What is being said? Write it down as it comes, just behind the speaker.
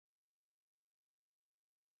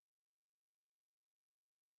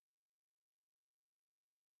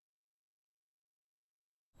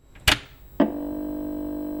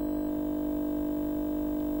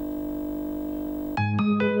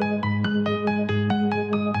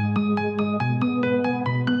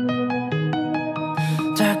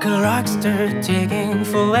like a rockstar taking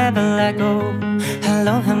forever let go.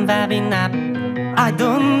 Hello, I'm vibing up. I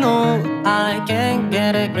don't know, I can't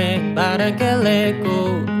get a grip, but I can't let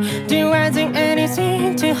go. Devising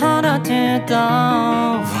anything to hold on to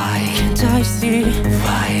down. Why can't I see?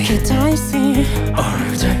 Why can't I see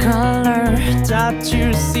all the color that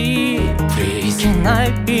you see? Please, can I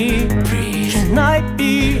be? Please, can I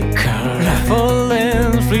be colorful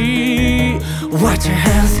and free? What the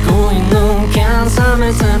hell's going on? Can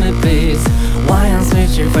someone tell me please? Why I'm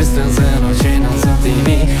switching first and zero, she knows something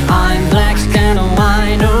me. I'm black, kind of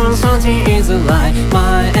white, no, something is a lie.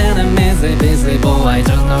 My enemies are busy, boy, I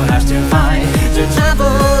don't know how to fight. The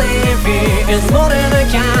trouble if it is more than I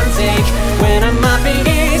can take. When I'm up in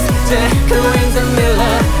east, the echo in the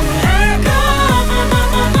middle.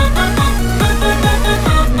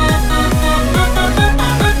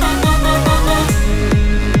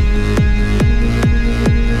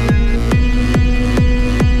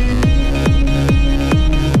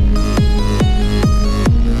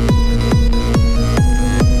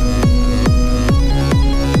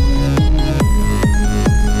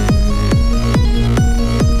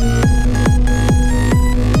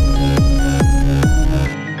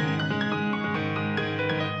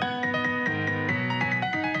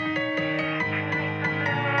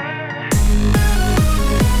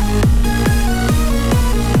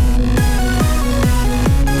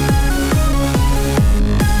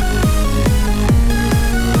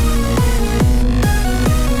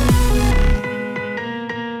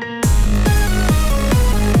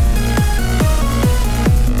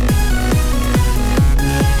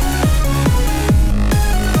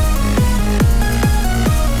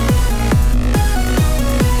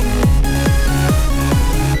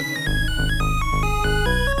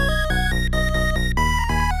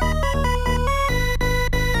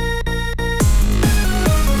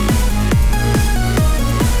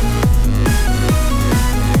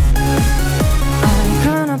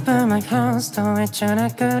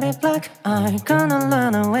 Tryna cut it black. I'm gonna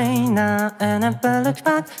run away now and never look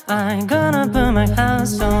back. I'm gonna burn my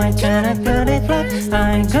house, so I tryna cut it black.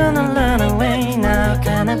 I'm gonna run away now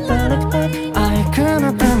and never look back. I'm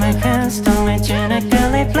gonna burn my house, so I tryna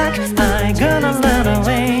cut it black. I'm gonna run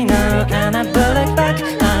away now and never look back.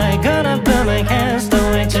 I'm gonna burn my house, so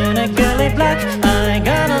I tryna cut it black. I'm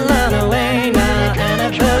gonna run away now and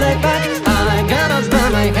never look back. I'm gonna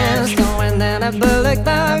burn my house, so I never look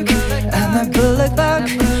back.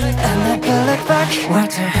 What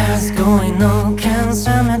the hell's going on? Can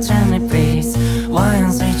someone tell me please? Why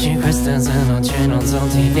I'm switching crystals and on channels on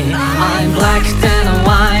TV? I'm black, then I'm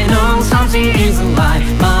white, no, something is a lie.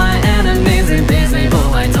 My enemies are busy,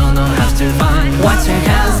 but I don't know how to find. What the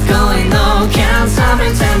hell's going on? Can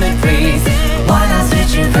someone tell me please? Why I'm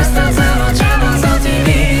switching crystals